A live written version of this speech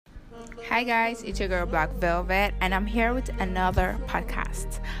Hi guys, it's your girl Black Velvet, and I'm here with another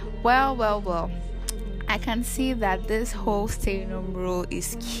podcast. Well. I can see that this whole stay home rule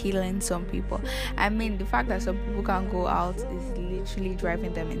is killing some people. I mean, the fact that some people can't go out is literally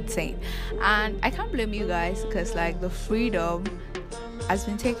driving them insane. And I can't blame you guys because, like, the freedom has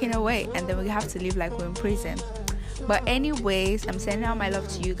been taken away, and then we have to live like we're in prison. But anyways, I'm sending out my love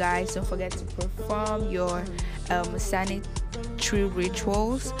to you guys. Don't forget to perform your sanitary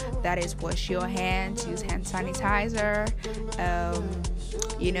rituals. That is, wash your hands, use hand sanitizer,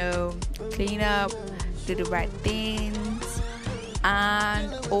 clean up, do the right things,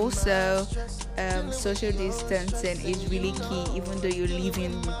 and also social distancing is really key. Even though you're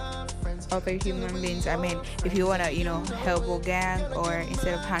living with other human beings, I mean, if you wanna elbow gang, or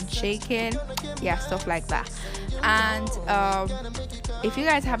instead of handshaking, stuff like that. And if you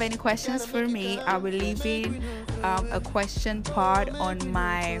guys have any questions for me, I will be leaving a question part on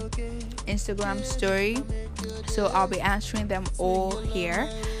my Instagram story, so I'll be answering them all here.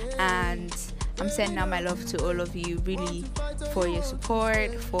 And I'm sending out my love to all of you, really, for your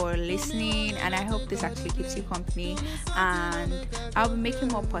support, for listening, and I hope this actually keeps you company. And I'll be making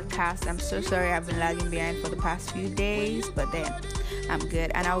more podcasts. I'm so sorry I've been lagging behind for the past few days, but then I'm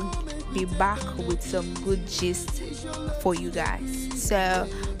good, and I'll be back with some good gist for you guys. So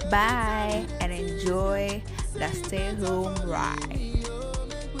bye, and enjoy the stay home ride.